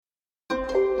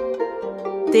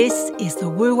This is the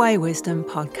Wu Wei Wisdom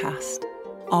Podcast.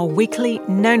 Our weekly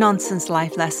no-nonsense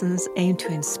life lessons aim to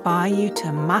inspire you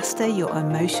to master your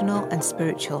emotional and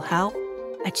spiritual health,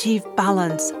 achieve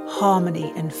balance,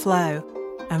 harmony and flow,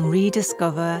 and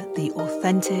rediscover the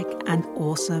authentic and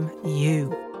awesome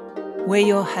you. We're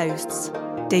your hosts,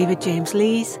 David James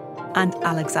Lees and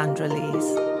Alexandra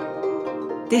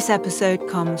Lees. This episode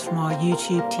comes from our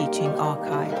YouTube teaching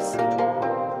archives.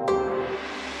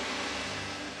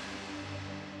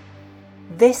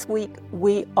 This week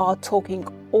we are talking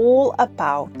all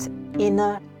about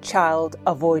inner child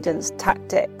avoidance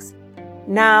tactics.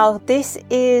 Now, this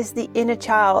is the inner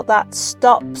child that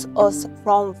stops us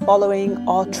from following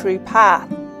our true path,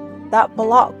 that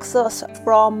blocks us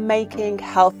from making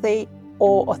healthy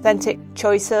or authentic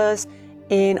choices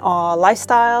in our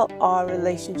lifestyle, our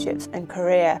relationships and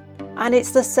career. And it's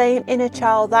the same inner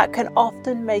child that can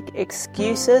often make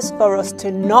excuses for us to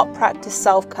not practice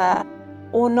self-care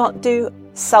or not do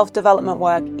self-development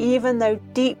work, even though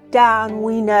deep down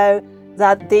we know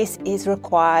that this is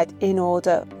required in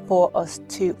order for us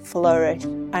to flourish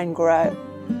and grow.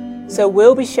 So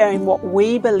we'll be sharing what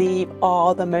we believe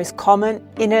are the most common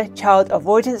inner child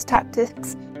avoidance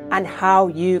tactics and how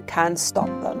you can stop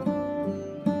them.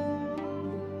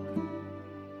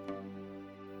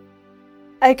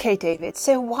 Okay, David,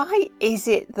 so why is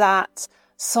it that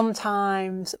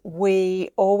sometimes we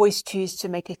always choose to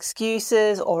make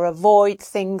excuses or avoid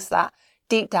things that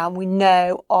deep down we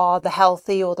know are the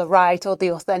healthy or the right or the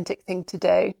authentic thing to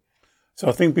do? So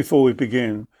I think before we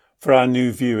begin, for our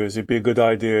new viewers, it'd be a good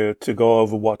idea to go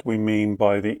over what we mean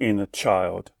by the inner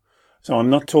child. So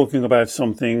I'm not talking about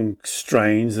something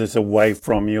strange that's away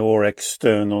from you or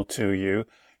external to you.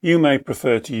 You may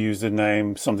prefer to use the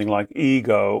name something like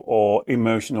ego or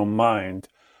emotional mind,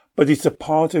 but it's a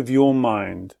part of your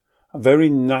mind, a very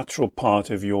natural part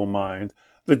of your mind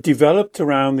that developed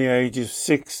around the age of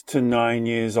 6 to 9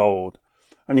 years old.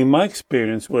 And in my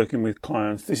experience working with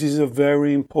clients, this is a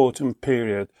very important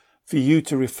period for you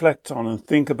to reflect on and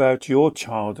think about your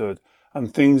childhood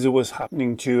and things that was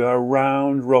happening to you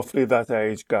around roughly that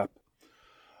age gap.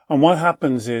 And what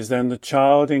happens is then the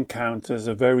child encounters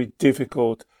a very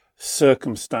difficult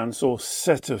circumstance or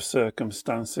set of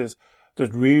circumstances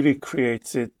that really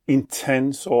creates it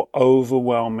intense or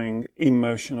overwhelming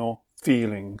emotional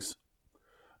feelings.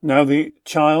 Now, the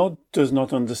child does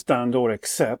not understand or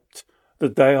accept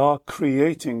that they are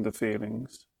creating the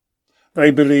feelings.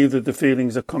 They believe that the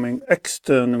feelings are coming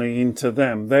externally into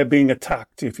them. They're being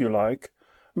attacked, if you like,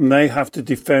 and they have to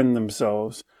defend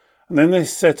themselves. And then they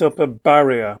set up a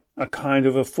barrier, a kind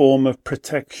of a form of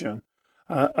protection,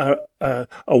 a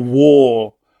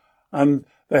wall, and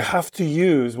they have to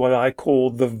use what I call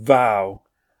the vow,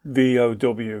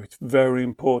 V-O-W. It's very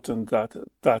important,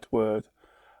 that word.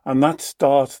 And that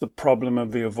starts the problem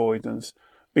of the avoidance,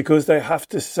 because they have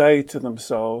to say to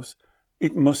themselves,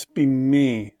 it must be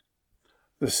me.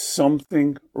 There's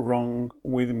something wrong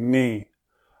with me.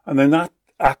 And then that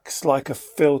acts like a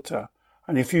filter.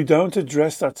 And if you don't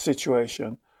address that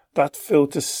situation, that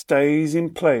filter stays in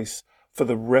place for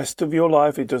the rest of your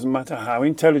life. It doesn't matter how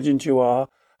intelligent you are,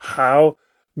 how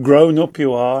grown up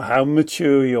you are, how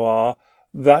mature you are,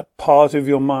 that part of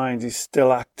your mind is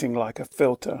still acting like a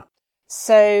filter.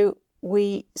 So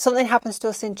something happens to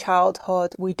us in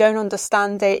childhood, we don't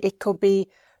understand it, it could be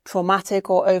traumatic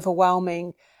or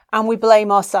overwhelming, and we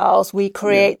blame ourselves. We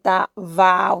create that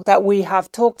vow that we have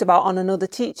talked about on another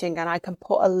teaching, and I can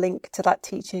put a link to that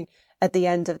teaching at the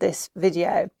end of this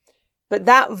video. But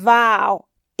that vow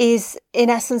is, in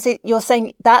essence, you're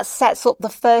saying that sets up the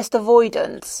first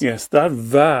avoidance. Yes, that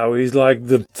vow is like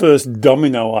the first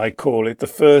domino, I call it, the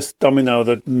first domino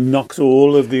that knocks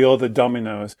all of the other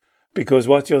dominoes. Because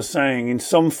what you're saying, in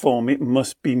some form, it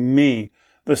must be me.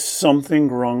 There's something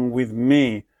wrong with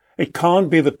me. It can't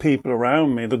be the people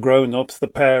around me, the grown-ups, the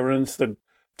parents, the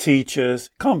teachers.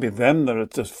 It can't be them that are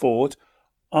at fault.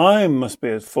 I must be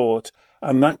at fault.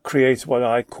 And that creates what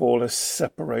I call a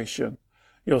separation.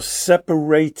 You're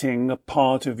separating a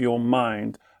part of your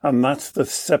mind, and that's the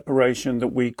separation that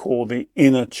we call the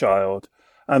inner child.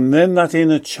 And then that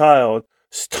inner child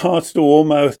starts to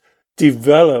almost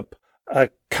develop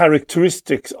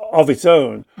characteristics of its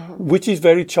own, which is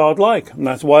very childlike. And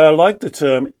that's why I like the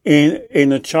term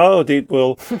inner child. It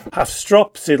will have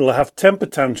strops, it'll have temper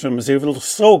tantrums, it will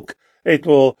sulk, it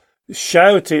will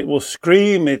shout, it will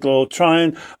scream, it will try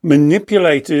and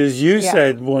manipulate, as you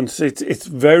said once. It's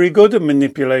very good at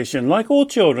manipulation, like all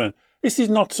children. This is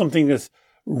not something that's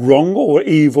wrong or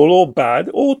evil or bad.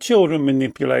 All children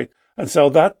manipulate. And so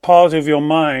that part of your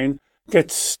mind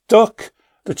gets stuck.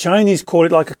 The Chinese call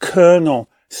it like a kernel,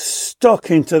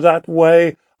 stuck into that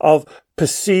way of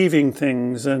perceiving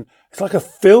things. And it's like a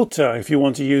filter, if you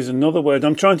want to use another word.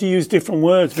 I'm trying to use different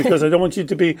words because I don't want you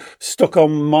to be stuck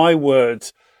on my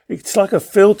words. It's like a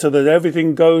filter that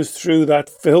everything goes through that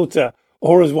filter.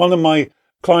 Or as one of my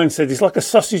clients said, it's like a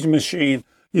sausage machine.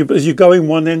 As you go in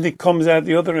one end, it comes out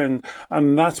the other end.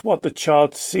 And that's what the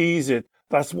child sees it.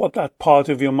 That's what that part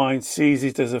of your mind sees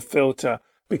it as, a filter,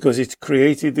 because it's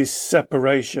created this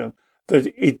separation that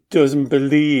it doesn't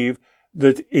believe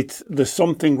that there's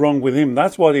something wrong with him.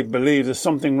 That's what it believes. There's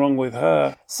something wrong with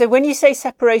her. So when you say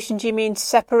separation, do you mean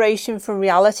separation from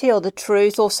reality or the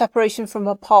truth, or separation from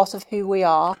a part of who we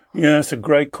are? Yeah, that's a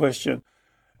great question.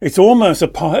 It's almost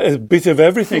a bit of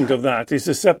everything of that. It's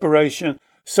a separation.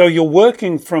 So you're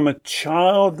working from a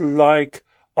childlike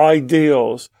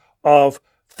ideals of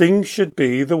things should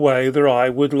be the way that I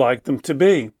would like them to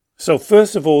be. So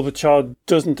first of all, the child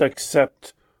doesn't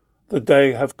accept that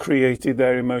they have created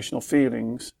their emotional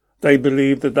feelings. They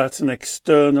believe that that's an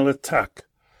external attack.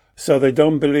 So they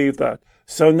don't believe that.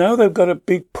 So now they've got a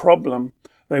big problem.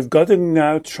 They've got to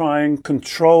now try and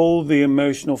control the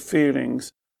emotional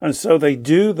feelings. And so they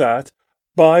do that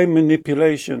by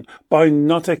manipulation, by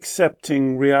not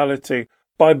accepting reality,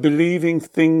 by believing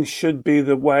things should be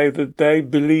the way that they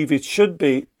believe it should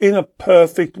be in a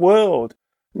perfect world.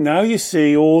 Now you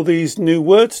see all these new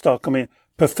words start coming.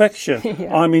 Perfection.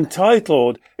 Yeah. I'm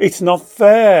entitled. It's not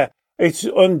fair. It's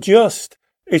unjust.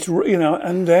 It's,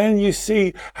 and then you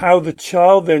see how the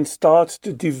child then starts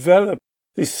to develop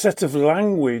this set of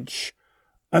language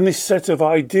and this set of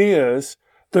ideas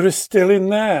that are still in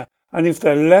there. And if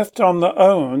they're left on their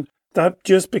own, that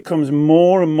just becomes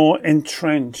more and more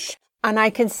entrenched. And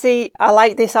I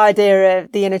like this idea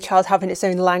of the inner child having its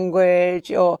own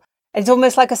language, or it's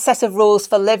almost like a set of rules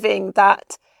for living.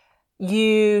 That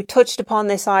you touched upon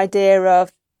this idea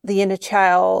of the inner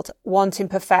child wanting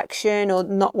perfection, or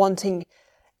not wanting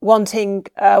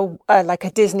like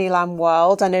a Disneyland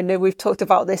world. And I know we've talked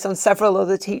about this on several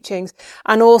other teachings.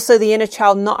 And also the inner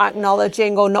child not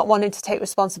acknowledging or not wanting to take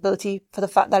responsibility for the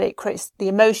fact that it creates the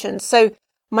emotions. So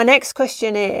my next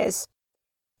question is,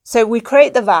 so we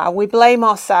create the vow, we blame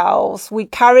ourselves, we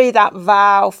carry that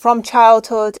vow from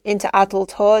childhood into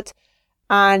adulthood,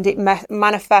 and it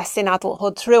manifests in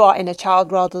adulthood through our inner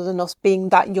child rather than us being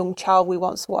that young child we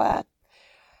once were.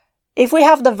 If we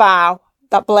have the vow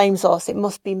that blames us, it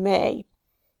must be me.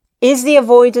 Is the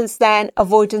avoidance then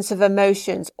avoidance of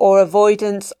emotions or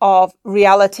avoidance of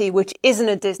reality, which isn't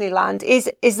a Disneyland?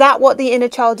 Is that what the inner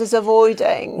child is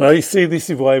avoiding? Well, you see,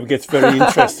 this is why it gets very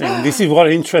interesting. This is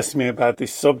what interests me about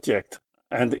this subject.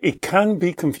 And it can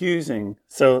be confusing.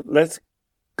 So let's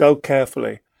go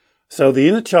carefully. So the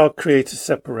inner child creates a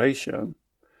separation.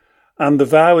 And the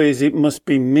vow is it must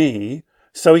be me.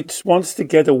 So it wants to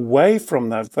get away from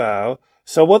that vow.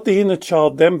 So what the inner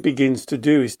child then begins to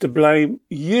do is to blame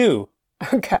you.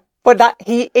 Okay. But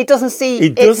it doesn't see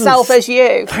itself as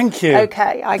you. Thank you.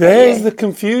 Okay, I get There's you. the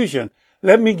confusion.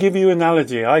 Let me give you an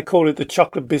analogy. I call it the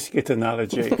chocolate biscuit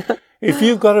analogy. If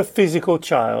you've got a physical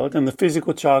child and the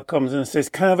physical child comes and says,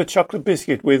 can I have a chocolate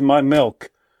biscuit with my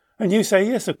milk? And you say,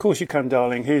 yes, of course you can,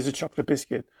 darling. Here's a chocolate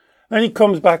biscuit. Then he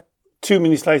comes back 2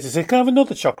 minutes later and says, can I have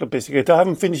another chocolate biscuit? I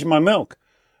haven't finished my milk.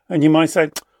 And you might say,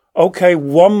 okay,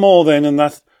 one more then. And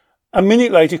that's a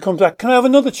minute later, he comes back, can I have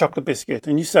another chocolate biscuit?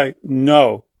 And you say,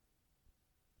 no.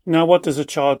 Now, what does a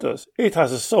child do? It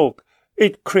has a sulk.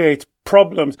 It creates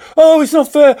problems. Oh, it's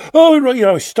not fair. Oh,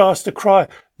 it starts to cry.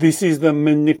 This is the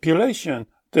manipulation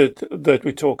that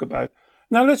we talk about.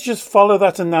 Now, let's just follow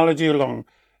that analogy along.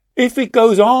 If it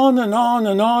goes on and on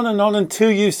and on and on until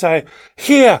you say,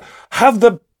 here, have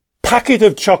the packet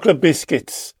of chocolate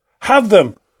biscuits. Have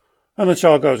them. And the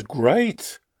child goes,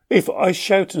 great. If I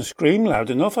shout and scream loud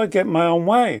enough, I get my own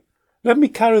way. Let me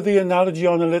carry the analogy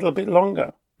on a little bit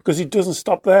longer, because it doesn't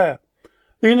stop there.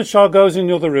 The inner child goes in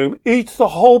the other room, eats the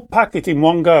whole packet in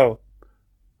one go.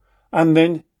 And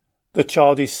then the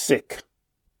child is sick.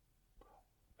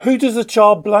 Who does the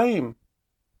child blame?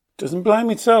 It doesn't blame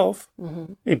itself.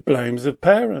 Mm-hmm. It blames the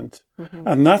parent. Mm-hmm.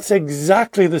 And that's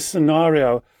exactly the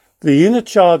scenario. The inner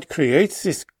child creates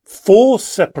this forced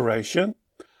separation.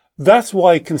 That's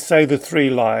why it can say the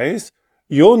 3 lies.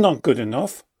 You're not good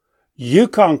enough. You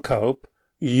can't cope.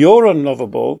 You're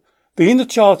unlovable. The inner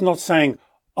child's not saying,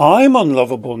 I'm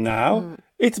unlovable now. Mm.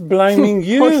 It's blaming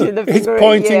you. It's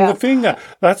pointing the finger.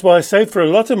 That's why I say for a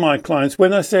lot of my clients,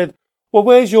 when I said, well,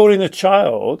 where's your inner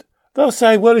child? They'll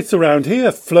say, well, it's around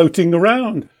here, floating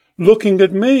around, looking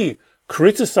at me,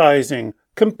 criticizing,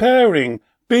 comparing,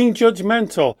 being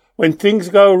judgmental. When things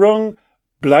go wrong,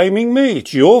 blaming me.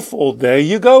 It's your fault. There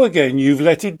you go again. You've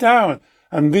let it down.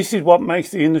 And this is what makes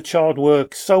the inner child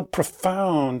work so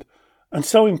profound and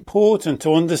so important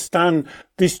to understand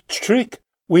this trick.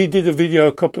 We did a video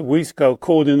a couple of weeks ago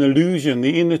called An Illusion,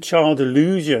 the inner child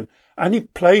illusion, and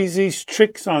it plays these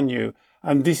tricks on you.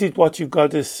 And this is what you've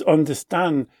got to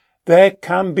understand. There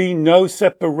can be no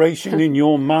separation in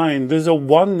your mind. There's a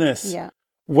oneness. Yeah.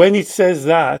 When it says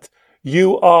that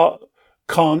you're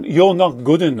not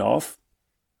good enough,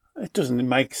 it doesn't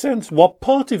make sense. What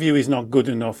part of you is not good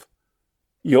enough?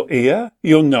 Your ear,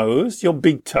 your nose, your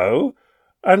big toe.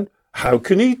 And how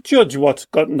can he judge what's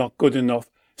not good enough?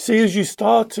 See, as you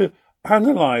start to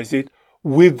analyze it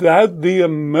without the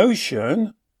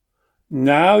emotion,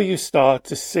 now you start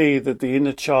to see that the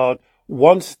inner child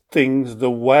wants things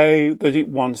the way that it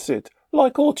wants it,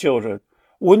 like all children.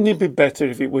 Wouldn't it be better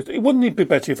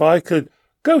if I could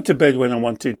go to bed when I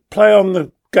wanted, play on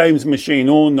the games machine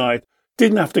all night,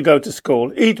 didn't have to go to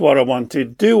school, eat what I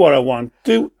wanted, do what I want,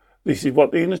 This is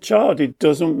what the inner child, it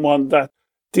doesn't want that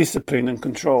discipline and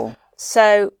control.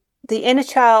 So the inner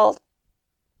child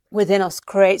within us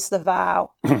creates the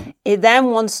vow. It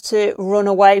then wants to run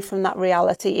away from that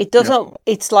reality. It doesn't,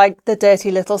 It's like the dirty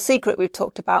little secret we've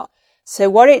talked about. So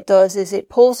what it does is it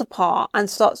pulls apart and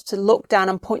starts to look down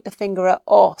and point the finger at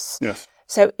us. Yes.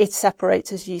 So it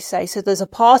separates, as you say. So there's a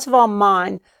part of our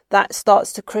mind that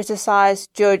starts to criticize,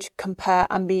 judge, compare,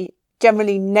 and be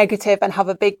generally negative and have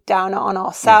a big downer on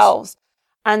ourselves. Yes.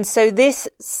 And so this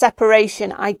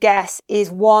separation, I guess, is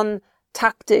one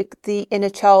tactic the inner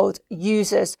child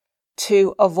uses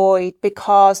to avoid,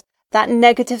 because that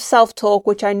negative self-talk,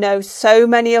 which I know so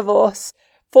many of us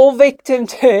fall victim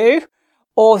to,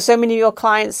 or so many of your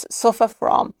clients suffer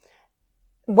from,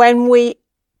 when we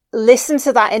listen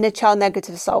to that inner child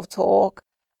negative self-talk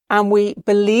and we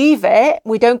believe it,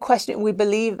 we don't question it, we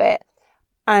believe it.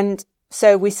 And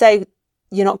so we say,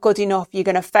 you're not good enough, you're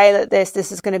going to fail at this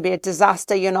is going to be a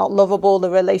disaster, you're not lovable,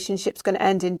 the relationship's going to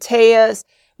end in tears.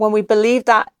 When we believe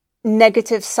that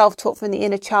negative self-talk from the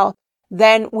inner child,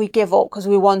 then we give up because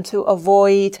we want to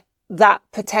avoid that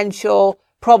potential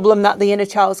problem that the inner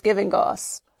child's giving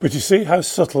us. But you see how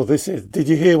subtle this is. Did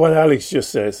you hear what Alex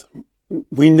just says?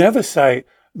 We never say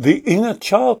the inner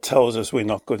child tells us we're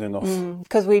not good enough.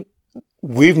 Because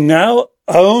we've now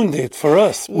owned it for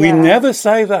us. Yeah. We never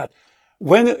say that.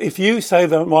 If you say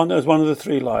that as one of the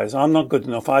three lies, I'm not good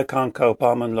enough, I can't cope,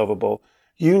 I'm unlovable,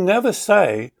 you never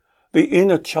say the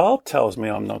inner child tells me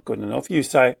I'm not good enough. You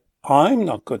say, I'm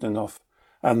not good enough.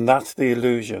 And that's the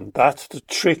illusion. That's the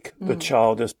trick the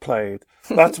child has played.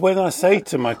 That's when I say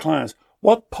to my clients,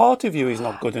 what part of you is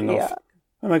not good enough? Yeah.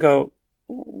 And I go,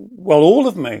 well, all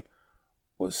of me.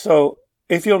 So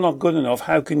if you're not good enough,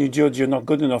 how can you judge you're not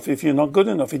good enough if you're not good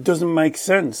enough? It doesn't make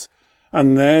sense.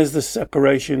 And there's the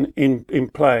separation in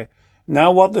play.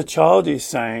 Now what the child is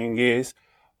saying is,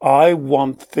 I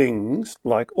want things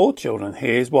like all children.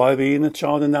 Here's why the inner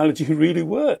child analogy really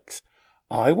works.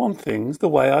 I want things the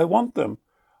way I want them.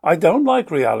 I don't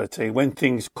like reality when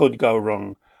things could go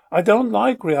wrong. I don't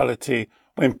like reality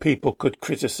when people could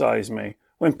criticize me,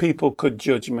 when people could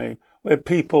judge me, where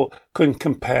people can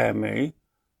compare me.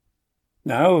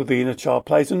 Now the inner child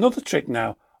plays another trick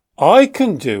now. I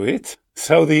can do it.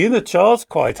 So the inner child's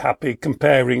quite happy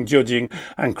comparing, judging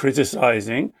and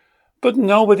criticizing, but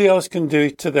nobody else can do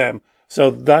it to them.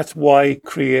 So that's why it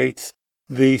creates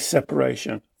the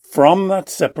separation. From that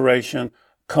separation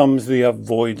comes the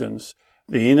avoidance.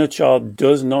 The inner child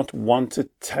does not want to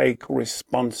take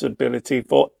responsibility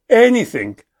for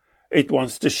anything. It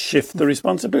wants to shift the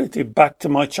responsibility back to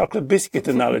my chocolate biscuit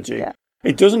analogy. Yeah.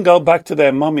 It doesn't go back to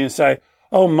their mummy and say,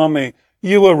 oh, mummy,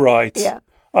 you were right. Yeah.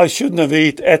 I shouldn't have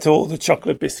ate all the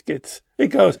chocolate biscuits. It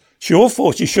goes, it's your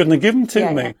fault, you shouldn't have given them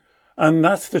to me. Yeah. And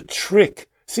that's the trick.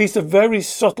 See, it's a very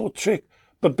subtle trick.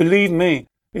 But believe me,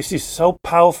 this is so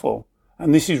powerful.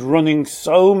 And this is running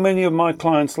so many of my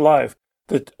clients' life,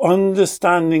 that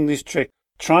understanding this trick,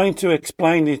 trying to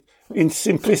explain it in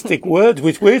simplistic words,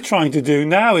 which we're trying to do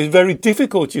now, is very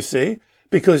difficult, you see,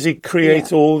 because it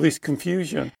creates all this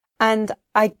confusion. And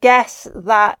I guess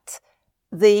that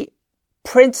the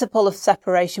principle of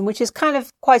separation, which is kind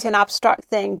of quite an abstract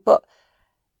thing, but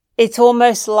it's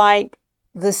almost like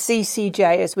the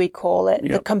CCJ, as we call it,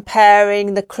 the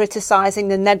comparing, the criticizing,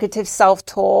 the negative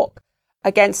self-talk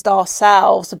against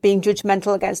ourselves, being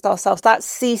judgmental against ourselves. That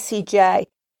CCJ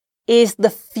is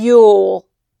the fuel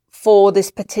for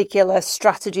this particular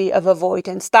strategy of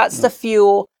avoidance. That's the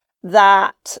fuel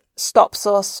that stops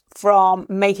us from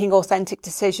making authentic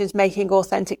decisions, making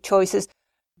authentic choices,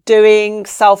 doing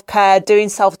self-care, doing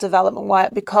self-development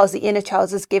work, because the inner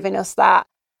child has given us that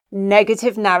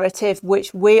negative narrative,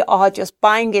 which we are just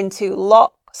buying into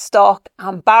lock, stock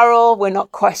and barrel. We're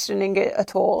not questioning it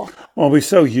at all. Well, we're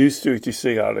so used to it, you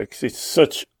see, Alex. It's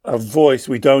such a voice.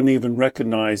 We don't even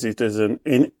recognize it as an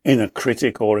inner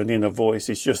critic or an inner voice.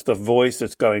 It's just a voice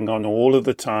that's going on all of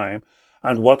the time.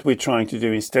 And what we're trying to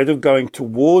do, instead of going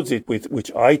towards it,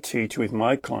 which I teach with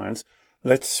my clients,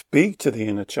 let's speak to the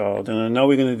inner child. And I know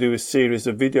we're going to do a series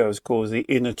of videos called the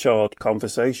Inner Child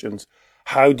Conversations.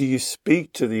 How do you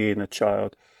speak to the inner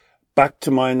child? Back to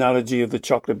my analogy of the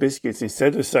chocolate biscuits,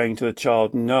 instead of saying to the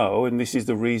child, no, and this is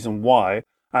the reason why,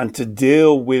 and to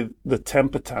deal with the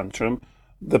temper tantrum,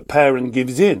 the parent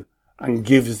gives in and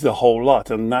gives the whole lot.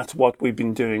 And that's what we've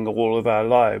been doing all of our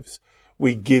lives.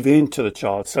 We give in to the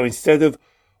child. So instead of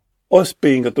us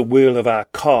being at the wheel of our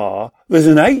car, there's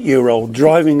an 8-year-old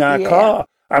driving our car.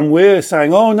 And we're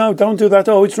saying, oh, no, don't do that.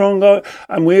 Oh, it's wrong. Oh.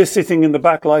 And we're sitting in the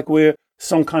back like we're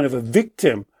some kind of a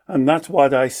victim. And that's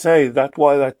what I say. That's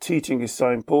why that teaching is so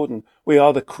important. We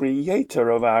are the creator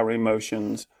of our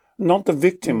emotions, not the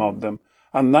victim of them.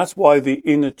 And that's why the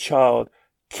inner child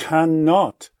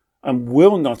cannot and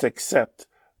will not accept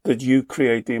that you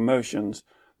create the emotions.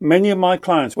 Many of my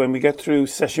clients, when we get through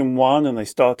session 1 and they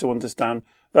start to understand,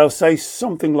 they'll say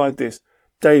something like this: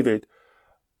 David,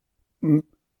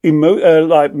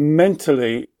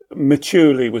 mentally,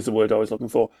 maturely was the word I was looking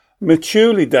for.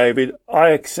 Maturely, David, I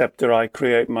accept that I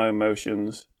create my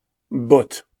emotions,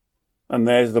 but, and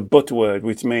there's the but word,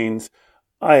 which means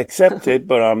I accept it,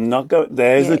 but I'm not going,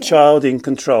 there's the child in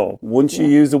control. Once you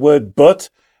use the word but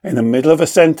in the middle of a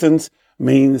sentence,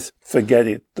 means forget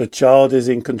it. The child is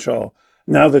in control.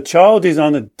 Now, the child is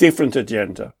on a different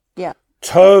agenda. Yeah.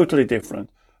 Totally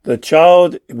different. The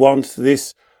child wants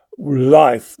this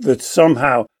life that's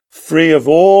somehow free of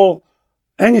all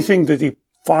anything that he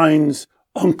finds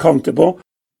uncomfortable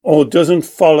or doesn't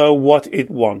follow what it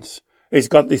wants. It's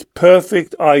got this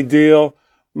perfect ideal.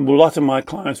 A lot of my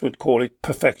clients would call it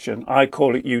perfection. I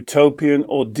call it utopian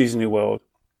or Disney World.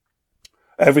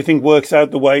 Everything works out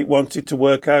the way it wants it to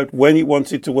work out, when it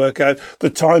wants it to work out, the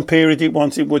time period it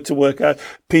wants it to work out.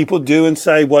 People do and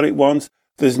say what it wants.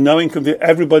 There's no inconvenience.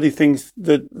 Everybody thinks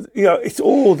that, it's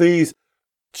all these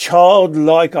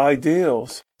childlike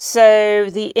ideals. So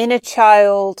the inner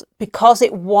child, because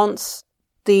it wants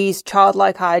these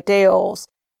childlike ideals,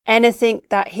 anything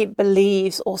that he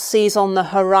believes or sees on the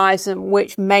horizon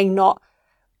which may not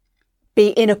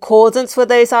be in accordance with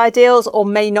those ideals or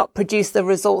may not produce the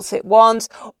results it wants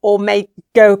or may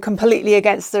go completely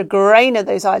against the grain of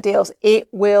those ideals, it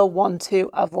will want to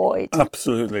avoid.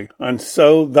 Absolutely. And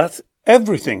so that's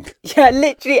everything. Yeah,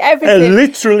 literally everything.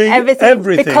 Literally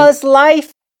everything. Because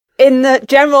life in the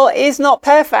general is not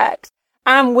perfect.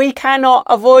 And we cannot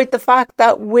avoid the fact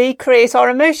that we create our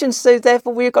emotions. So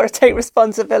therefore we've got to take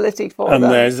responsibility for them.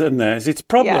 And there's its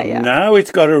problem. Now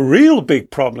it's got a real big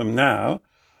problem now.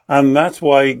 And that's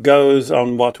why it goes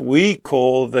on what we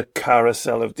call the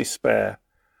carousel of despair.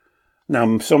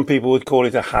 Now, some people would call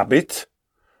it a habit.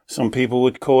 Some people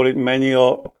would call it many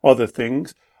other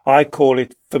things. I call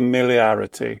it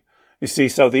familiarity. You see,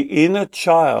 so the inner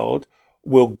child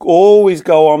will always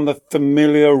go on the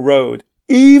familiar road,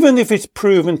 even if it's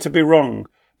proven to be wrong,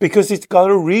 because it's got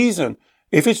a reason.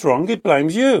 If it's wrong, it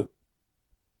blames you.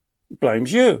 It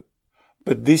blames you.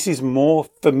 But this is more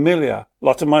familiar. A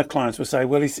lot of my clients will say,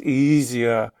 well, it's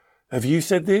easier. Have you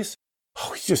said this?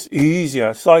 Oh, it's just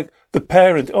easier. It's like the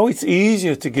parent. Oh, it's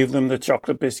easier to give them the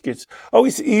chocolate biscuits. Oh,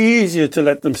 it's easier to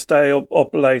let them stay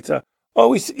up later.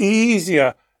 Oh, it's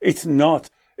easier. It's not.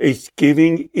 It's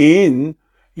giving in.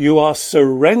 You are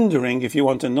surrendering, if you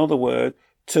want another word,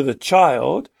 to the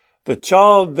child. The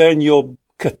child, then you're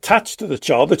attached to the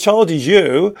child. The child is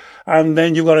you, and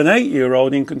then you've got an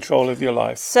 8-year-old in control of your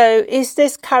life. So is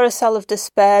this carousel of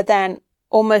despair then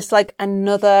almost like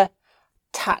another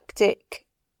tactic,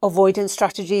 avoidance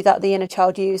strategy that the inner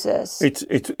child uses?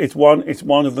 It's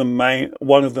one of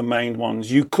the main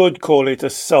ones. You could call it a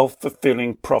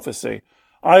self-fulfilling prophecy.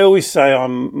 I always say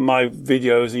on my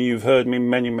videos, and you've heard me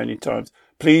many, many times,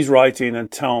 please write in and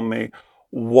tell me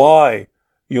why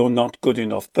you're not good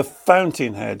enough. The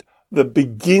fountainhead, the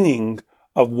beginning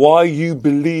of why you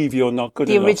believe you're not good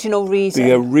enough. The original reason.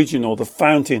 The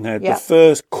fountainhead, the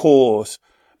first cause.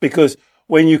 Because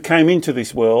when you came into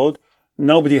this world,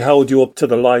 nobody held you up to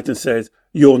the light and said,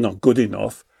 you're not good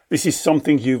enough. This is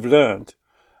something you've learned.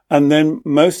 And then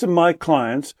most of my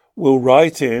clients will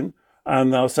write in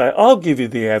and they'll say, I'll give you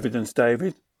the evidence,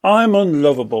 David. I'm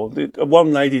unlovable.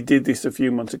 One lady did this a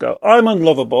few months ago. I'm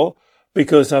unlovable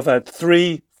because I've had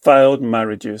 3 failed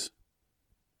marriages.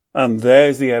 And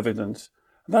there's the evidence.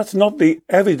 That's not the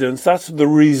evidence. That's the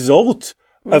result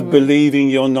of believing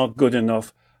you're not good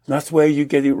enough. That's where you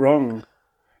get it wrong.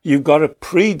 You've got to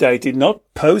predate it, not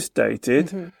post-date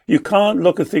it. You can't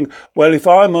look and think, well, if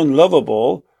I'm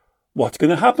unlovable, what's going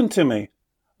to happen to me?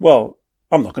 well,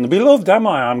 I'm not going to be loved, am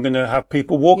I? I'm going to have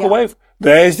people walk Yeah. away.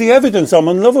 There's the evidence I'm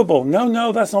unlovable.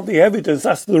 No, that's not the evidence.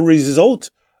 That's the result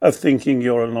of thinking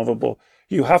you're unlovable.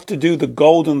 You have to do the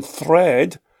golden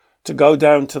thread to go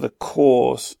down to the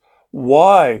cause.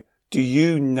 Why do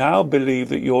you now believe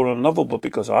that you're unlovable?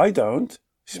 Because I don't.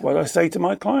 This is what I say to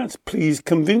my clients. Please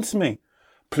convince me.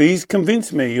 Please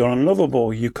convince me you're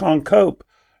unlovable. You can't cope.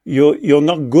 You're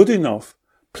not good enough.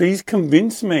 Please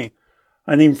convince me.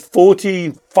 And in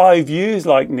 45 years,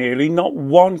 like nearly, not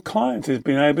one client has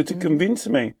been able to convince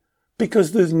me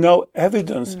because there's no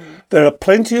evidence. There are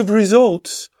plenty of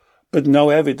results, but no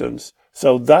evidence.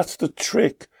 So that's the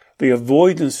trick. The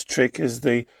avoidance trick is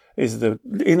the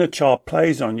inner child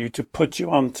plays on you to put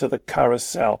you onto the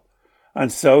carousel.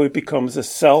 And so it becomes a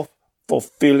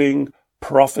self-fulfilling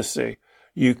prophecy.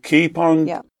 You keep on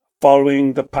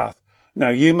following the path. Now,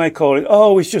 you may call it,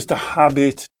 oh, it's just a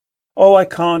habit. Oh, I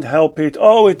can't help it.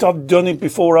 Oh, I've done it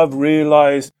before I've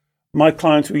realized. My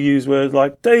clients will use words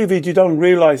like, David, you don't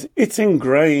realize it's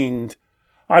ingrained.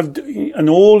 And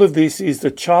all of this is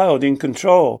the child in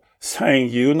control, saying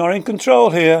you're not in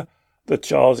control here. The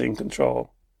child's in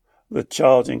control. The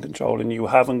child's in control, and you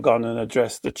haven't gone and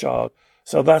addressed the child.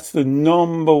 So that's the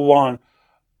number one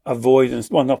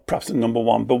avoidance. Well, not perhaps the number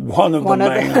one, but one of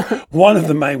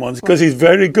the main ones, because it's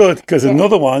very good. Because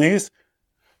another one is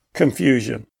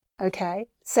confusion. Okay.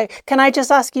 So can I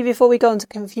just ask you before we go into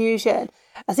confusion?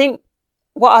 I think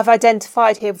what I've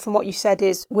identified here from what you said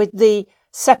is with the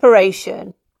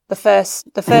separation, the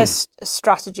first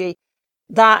strategy,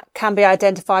 that can be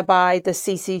identified by the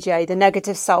CCJ, the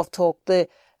negative self-talk, the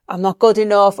I'm not good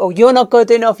enough, or you're not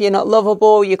good enough, you're not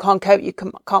lovable, you can't cope, you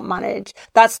can't manage.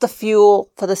 That's the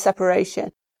fuel for the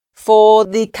separation. For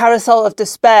the carousel of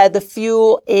despair, the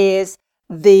fuel is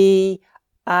the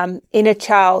inner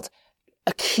child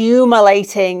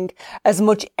accumulating as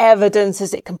much evidence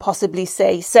as it can possibly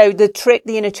see. So the trick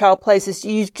the inner child plays, as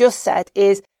you've just said,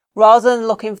 is rather than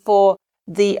looking for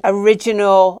the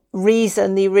original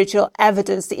reason, the original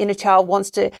evidence, the inner child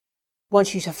wants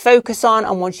you to focus on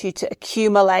and wants you to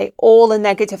accumulate all the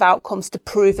negative outcomes to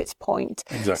prove its point.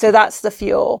 Exactly. So that's the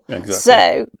fuel. Exactly.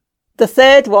 So the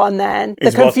third one then,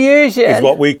 the confusion. Is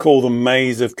what we call the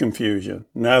maze of confusion.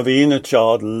 Now, the inner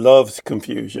child loves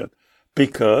confusion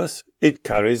because it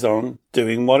carries on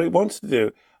doing what it wants to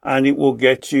do, and it will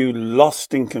get you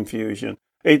lost in confusion.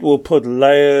 It will put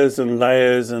layers and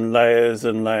layers and layers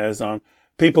and layers on.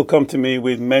 People come to me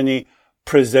with many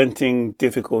presenting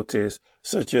difficulties,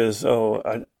 such as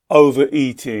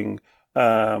overeating,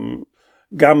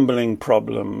 gambling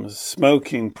problems,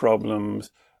 smoking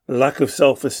problems, lack of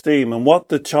self-esteem. And what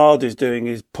the child is doing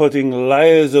is putting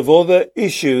layers of other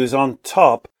issues on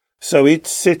top, so it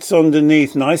sits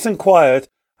underneath nice and quiet,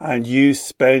 and you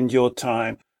spend your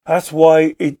time. That's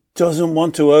why it doesn't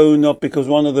want to own up, because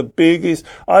one of the biggest,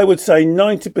 I would say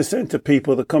 90% of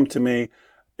people that come to me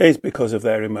is because of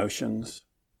their emotions.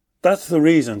 That's the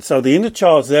reason. So the inner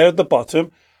child's there at the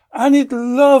bottom, and it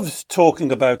loves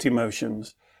talking about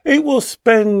emotions. It will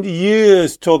spend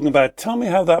years talking about, tell me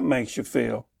how that makes you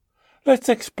feel. Let's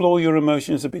explore your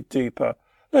emotions a bit deeper.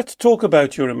 Let's talk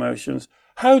about your emotions.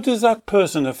 How does that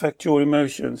person affect your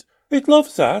emotions? It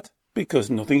loves that because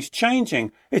nothing's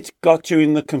changing. It's got you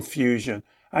in the confusion.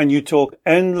 And you talk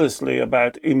endlessly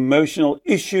about emotional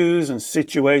issues and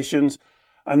situations.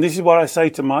 And this is what I say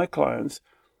to my clients.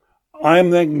 I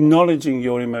am acknowledging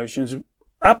your emotions,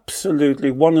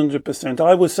 absolutely 100%.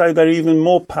 I would say they're even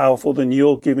more powerful than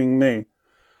you're giving me.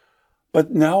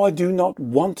 But now I do not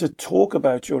want to talk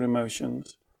about your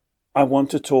emotions. I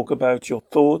want to talk about your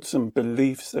thoughts and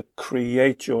beliefs that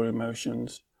create your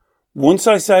emotions. Once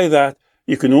I say that,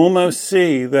 you can almost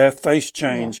see their face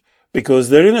change, because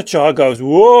their inner child goes,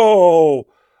 whoa,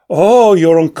 oh,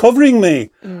 you're uncovering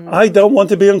me. I don't want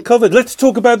to be uncovered. Let's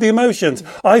talk about the emotions.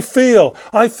 I feel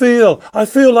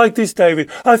like this, David.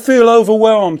 I feel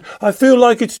overwhelmed. I feel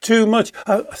like it's too much.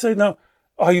 I say, no,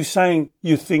 are you saying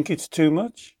you think it's too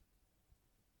much?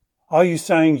 Are you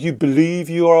saying you believe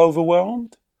you are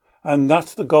overwhelmed? And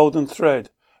that's the golden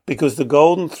thread, because the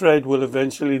golden thread will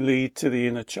eventually lead to the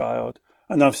inner child.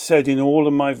 And I've said in all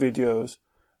of my videos,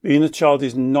 the inner child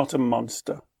is not a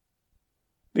monster.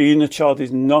 The inner child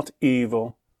is not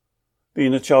evil. The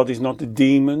inner child is not a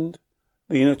demon.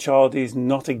 The inner child is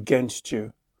not against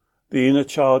you. The inner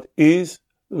child is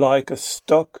like a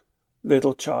stuck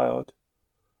little child,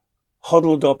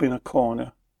 huddled up in a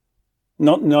corner,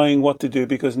 not knowing what to do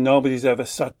because nobody's ever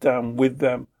sat down with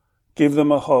them. Give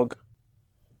them a hug,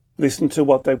 listen to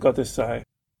what they've got to say,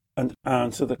 and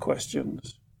answer the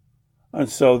questions. And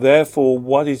so therefore,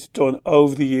 what it's done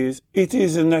over the years, it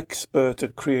is an expert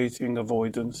at creating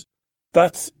avoidance.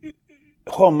 That's,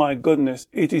 oh my goodness,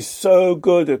 it is so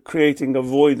good at creating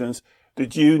avoidance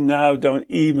that you now don't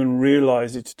even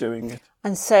realize it's doing it.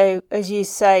 And so, as you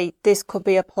say, this could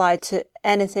be applied to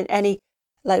anything, any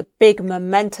like big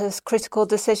momentous critical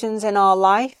decisions in our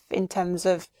life in terms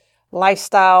of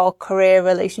lifestyle, career,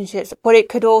 relationships, but it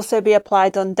could also be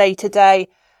applied on day-to-day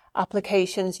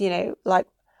applications, like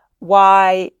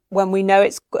why, when we know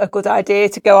it's a good idea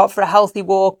to go out for a healthy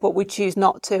walk, but we choose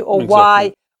not to, or Exactly.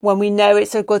 why, when we know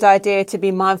it's a good idea to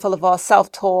be mindful of our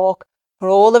self-talk, for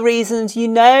all the reasons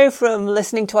from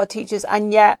listening to our teachers,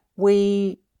 and yet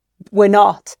we're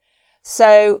not.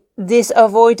 So this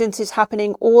avoidance is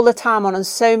happening all the time on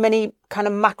so many kind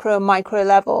of macro and micro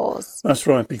levels. That's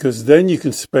right, because then you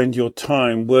can spend your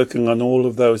time working on all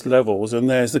of those levels, and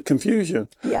there's the confusion.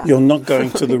 Yeah. You're not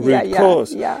going to the root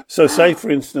cause. Yeah. So say,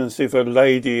 for instance, if a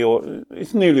lady, or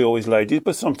it's nearly always ladies,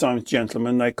 but sometimes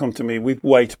gentlemen, they come to me with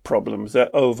weight problems,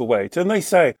 they're overweight, and they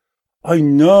say, I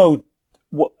know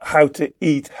how to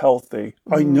eat healthy.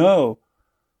 I know.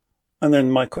 And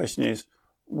then my question is,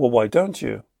 well, why don't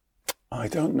you? I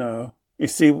don't know. You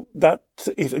see, that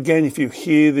if you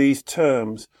hear these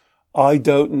terms, I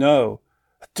don't know,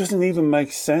 it doesn't even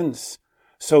make sense.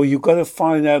 So you've got to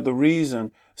find out the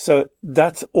reason. So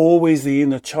that's always the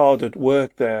inner child at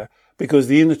work there, because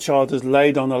the inner child is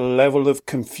laid on a level of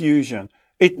confusion.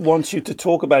 It wants you to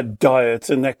talk about diets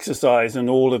and exercise and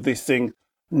all of these things,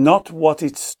 not what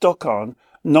it's stuck on,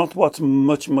 not what's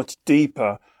much, much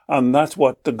deeper. And that's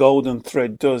what the golden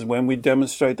thread does. When we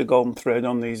demonstrate the golden thread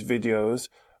on these videos,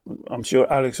 I'm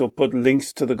sure Alex will put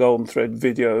links to the golden thread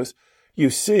videos. You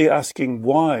see asking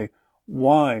why,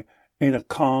 in a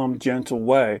calm, gentle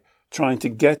way, trying to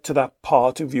get to that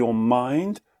part of your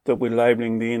mind that we're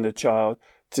labeling the inner child,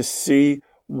 to see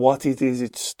what it is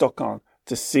it's stuck on,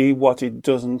 to see what it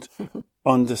doesn't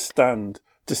understand,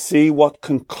 to see what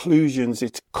conclusions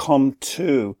it's come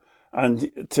to,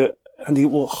 and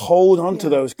it will hold on to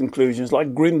those conclusions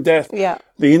like grim death. Yeah.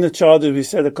 The inner child, as we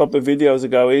said a couple of videos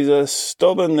ago, is a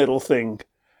stubborn little thing.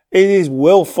 It is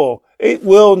willful. It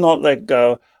will not let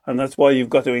go. And that's why you've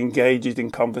got to engage it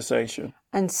in conversation.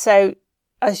 And so,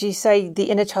 as you say, the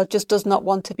inner child just does not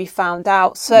want to be found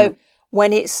out. So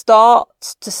when it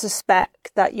starts to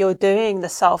suspect that you're doing the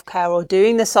self-care or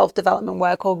doing the self-development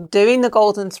work or doing the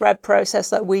golden thread process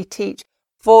that we teach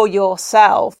for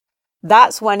yourself,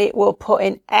 that's when it will put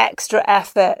in extra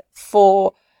effort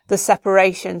for the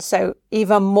separation. So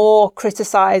even more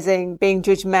criticizing, being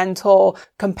judgmental,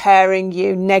 comparing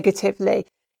you negatively,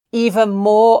 even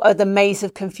more of the maze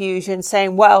of confusion,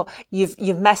 saying, well, you've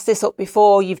messed this up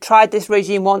before. You've tried this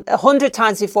regime 100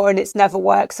 times before and it's never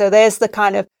worked. So there's the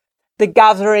kind of the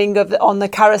gathering on the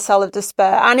carousel of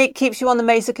despair, and it keeps you on the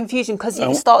maze of confusion because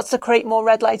it starts to create more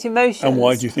red light emotions. And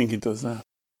why do you think it does that?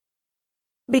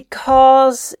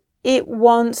 Because it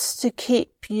wants to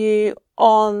keep you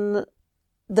on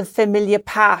the familiar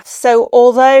path. So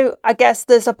although I guess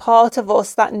there's a part of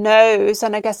us that knows,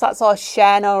 and I guess that's our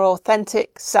Shen, our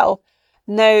authentic self,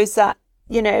 knows that,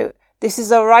 this is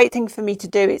the right thing for me to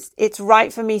do. It's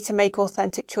right for me to make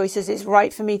authentic choices. It's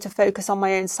right for me to focus on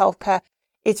my own self-care.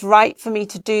 It's right for me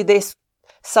to do this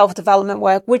self-development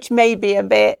work, which may be a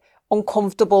bit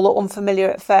uncomfortable or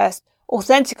unfamiliar at first.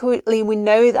 Authentically, we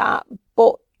know that,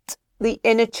 but the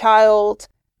inner child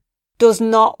does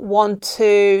not want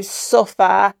to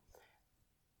suffer.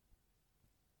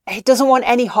 It doesn't want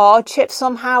any hardship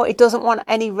somehow. It doesn't want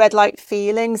any red light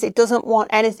feelings. It doesn't want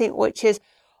anything which is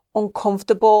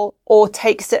uncomfortable or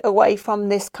takes it away from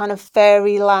this kind of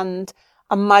fairyland,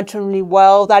 imaginary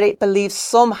world that it believes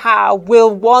somehow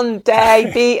will one day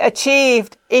be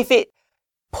achieved if it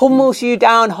pummels you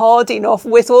down hard enough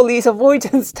with all these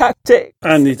avoidance tactics.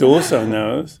 And it also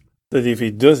knows that if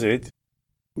it does it,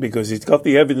 because it's got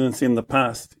the evidence in the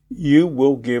past, you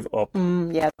will give up.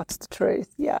 Yeah, that's the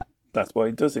truth. Yeah. That's why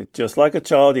it does it. Just like a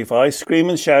child, if I scream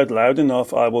and shout loud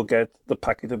enough, I will get the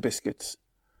packet of biscuits.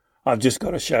 I've just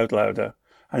got to shout louder.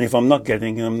 And if I'm not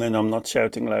getting them, then I'm not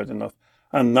shouting loud enough.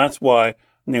 And that's why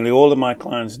nearly all of my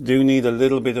clients do need a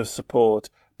little bit of support,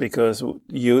 because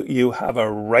you have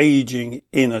a raging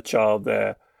inner child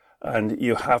there, and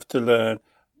you have to learn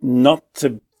not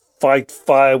to fight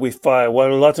fire with fire.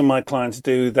 What a lot of my clients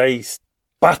do, they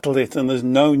battle it, and there's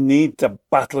no need to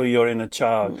battle your inner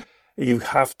child. You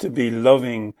have to be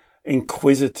loving,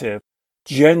 inquisitive,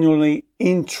 genuinely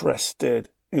interested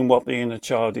in what the inner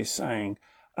child is saying,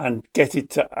 and get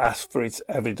it to ask for its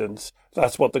evidence.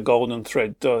 That's what the golden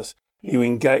thread does. You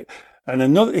engage. And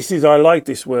I like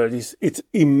this word, it's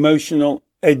emotional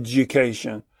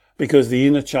education, because the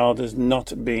inner child has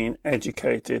not been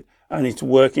educated. and it's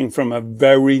working from a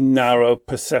very narrow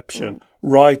perception.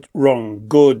 Right, wrong,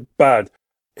 good, bad,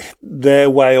 their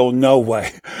way or no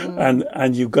way.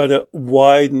 And you've got to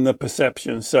widen the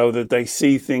perception so that they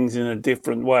see things in a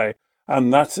different way.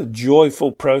 And that's a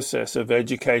joyful process of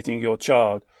educating your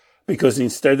child, because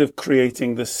instead of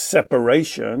creating the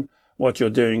separation, what you're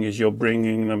doing is you're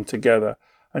bringing them together.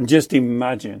 And just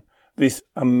imagine this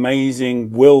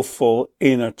amazing, willful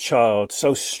inner child,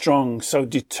 so strong, so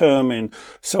determined,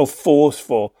 so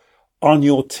forceful, on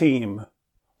your team,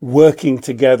 working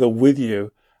together with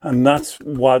you. And that's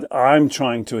what I'm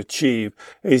trying to achieve,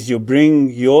 is you bring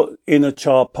your inner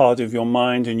child part of your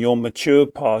mind and your mature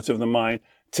part of the mind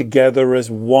together as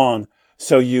one.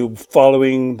 So you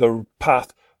following the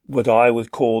path, what I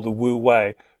would call the Wu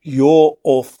Wei, your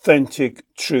authentic,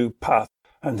 true path.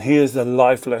 And here's the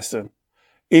life lesson.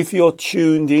 If you're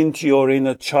tuned into your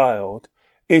inner child,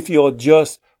 if you're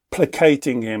just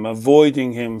placating him,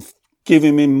 avoiding him,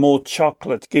 giving him more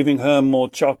chocolate, giving her more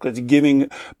chocolate,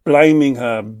 blaming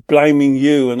her, blaming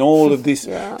you, and all of this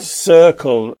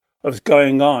circle of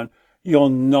going on, you're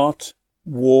not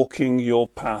walking your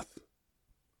path.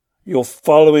 You're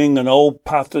following an old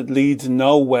path that leads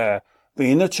nowhere.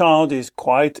 The inner child is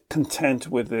quite content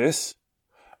with this,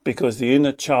 because the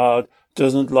inner child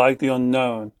doesn't like the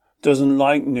unknown, doesn't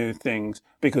like new things,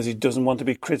 because he doesn't want to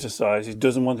be criticized, he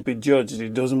doesn't want to be judged, he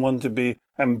doesn't want to be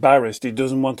embarrassed, he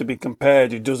doesn't want to be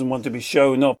compared, he doesn't want to be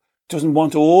shown up, doesn't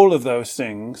want all of those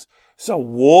things. So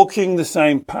walking the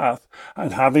same path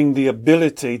and having the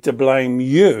ability to blame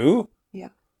you,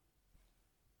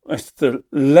 it's the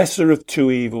lesser of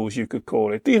two evils, you could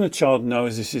call it. The inner child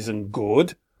knows this isn't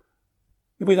good.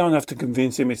 We don't have to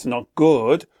convince him it's not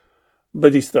good,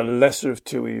 but it's the lesser of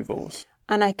two evils.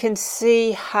 And I can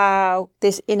see how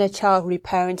this inner child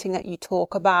reparenting that you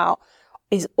talk about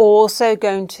is also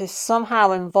going to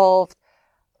somehow involve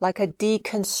like a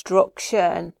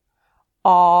deconstruction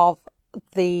of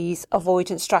these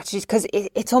avoidance strategies, because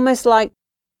it's almost like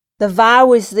the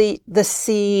vow is the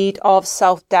seed of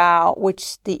self-doubt,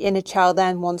 which the inner child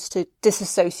then wants to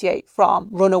disassociate from,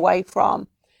 run away from.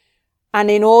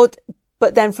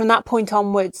 But then from that point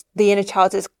onwards, the inner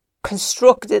child has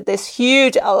constructed this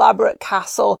huge, elaborate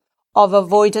castle of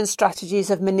avoidance strategies,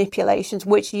 of manipulations,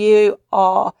 which you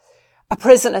are a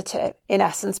prisoner to, in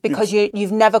essence, because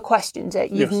you've never questioned it.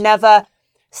 You've never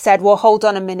said, well, hold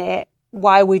on a minute.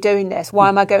 Why are we doing this? Why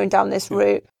am I going down this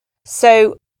route?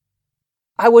 So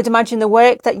I would imagine the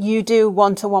work that you do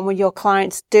one-to-one with your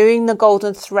clients, doing the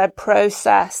golden thread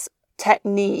process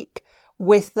technique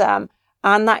with them,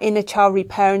 and that inner child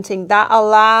reparenting, that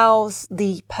allows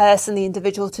the person, the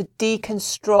individual, to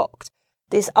deconstruct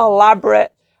this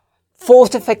elaborate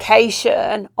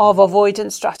fortification of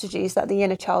avoidance strategies that the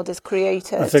inner child has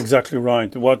created. That's exactly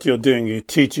right. What you're doing, you're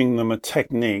teaching them a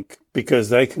technique, because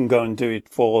they can go and do it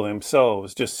for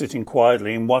themselves, just sitting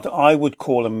quietly in what I would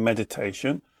call a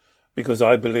meditation, because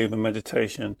I believe a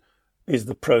meditation is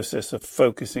the process of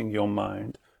focusing your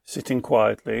mind, sitting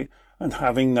quietly, and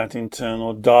having that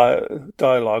internal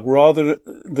dialogue, rather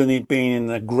than it being in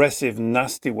an aggressive,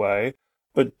 nasty way,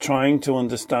 but trying to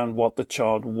understand what the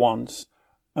child wants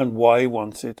and why he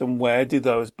wants it, and where did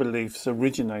those beliefs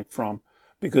originate from.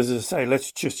 Because as I say,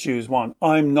 let's just choose one.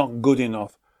 I'm not good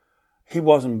enough. He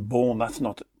wasn't born. That's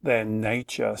not their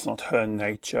nature. It's not her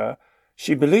nature.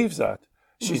 She believes that.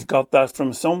 She's got that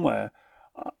from somewhere.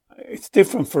 It's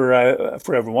different for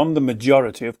everyone. The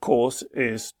majority, of course,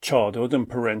 is childhood and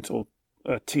parental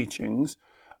teachings,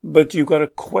 but you've got to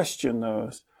question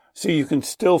those. So you can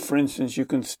still, for instance, you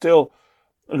can still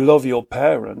love your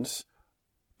parents,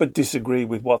 but disagree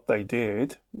with what they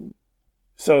did.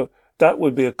 So that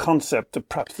would be a concept that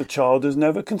perhaps the child has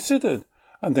never considered.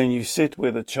 And then you sit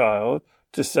with a child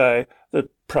to say that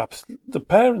perhaps the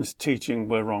parents' teaching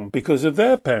were wrong because of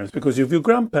their parents, because of your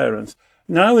grandparents.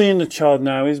 Now the inner child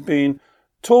now is being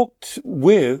talked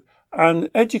with and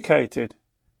educated.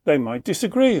 They might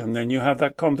disagree, and then you have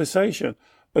that conversation.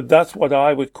 But that's what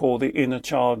I would call the inner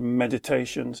child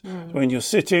meditations. When you're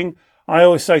sitting, I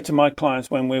always say to my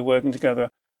clients when we're working together,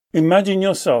 imagine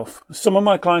yourself. Some of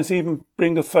my clients even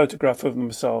bring a photograph of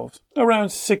themselves, around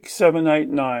 6, 7, 8,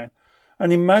 9.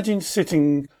 And imagine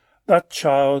sitting that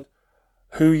child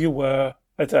who you were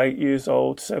at 8 years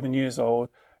old, 7 years old.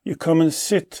 You come and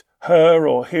sit her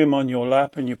or him on your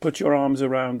lap, and you put your arms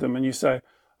around them and you say,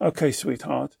 okay,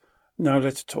 sweetheart, now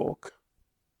let's talk.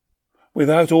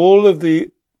 Without all of the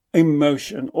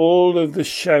emotion, all of the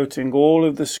shouting, all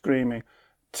of the screaming,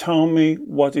 tell me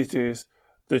what it is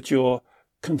that you're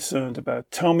concerned about.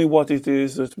 Tell me what it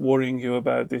is that's worrying you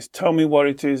about this. Tell me what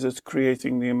it is that's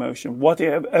creating the emotion.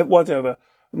 Whatever.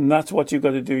 And that's what you've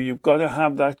got to do. You've got to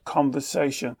have that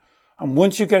conversation. And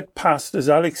once you get past, as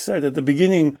Alex said at the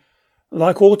beginning,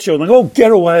 like all children, like, oh,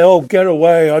 get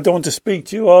away, I don't want to speak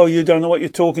to you, oh, you don't know what you're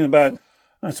talking about.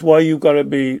 That's why you've got to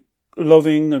be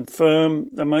loving and firm.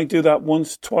 They might do that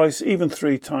once, twice, even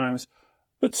 3 times.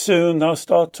 But soon they'll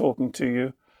start talking to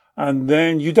you. And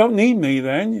then you don't need me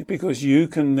then, because you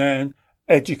can then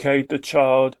educate the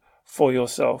child for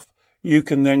yourself. You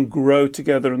can then grow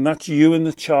together, and that's you and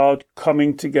the child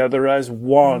coming together as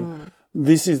one.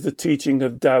 This is the teaching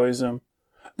of Taoism,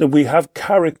 that we have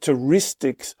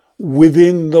characteristics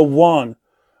within the one.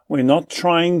 We're not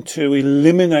trying to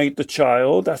eliminate the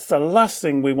child. That's the last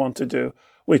thing we want to do.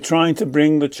 We're trying to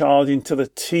bring the child into the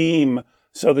team,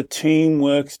 so the team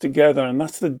works together. And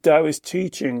that's the Taoist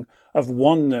teaching of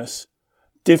oneness.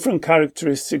 Different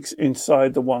characteristics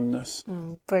inside the oneness.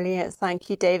 Brilliant. Thank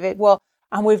you, David. Well,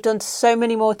 and we've done so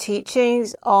many more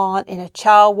teachings on inner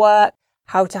child work,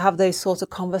 how to have those sorts of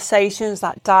conversations,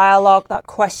 that dialogue, that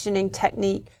questioning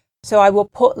technique. So I will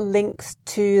put links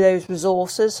to those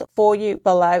resources for you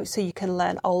below so you can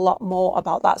learn a lot more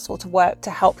about that sort of work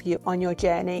to help you on your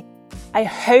journey. I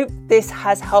hope this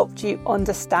has helped you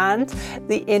understand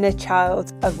the inner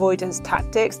child avoidance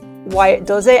tactics, why it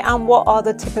does it, and what are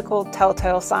the typical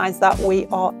telltale signs that we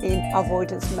are in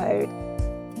avoidance mode.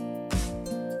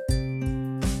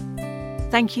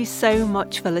 Thank you so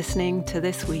much for listening to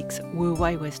this week's Wu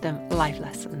Wei Wisdom Life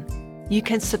Lesson. You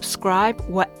can subscribe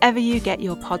wherever you get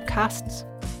your podcasts,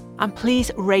 and please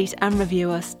rate and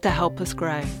review us to help us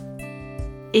grow.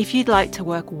 If you'd like to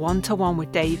work one-to-one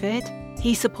with David,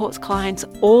 he supports clients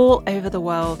all over the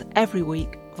world every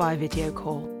week via video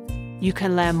call. You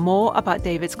can learn more about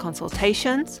David's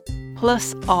consultations,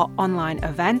 plus our online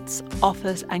events,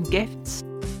 offers and gifts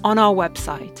on our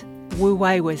website,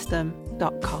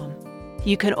 wuweiwisdom.com.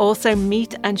 You can also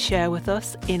meet and share with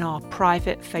us in our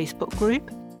private Facebook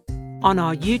group, on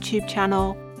our YouTube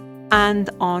channel, and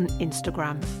on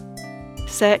Instagram.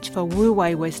 Search for Wu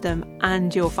Wei Wisdom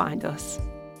and you'll find us.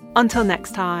 Until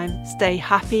next time, stay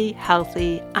happy,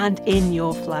 healthy, and in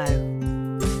your flow.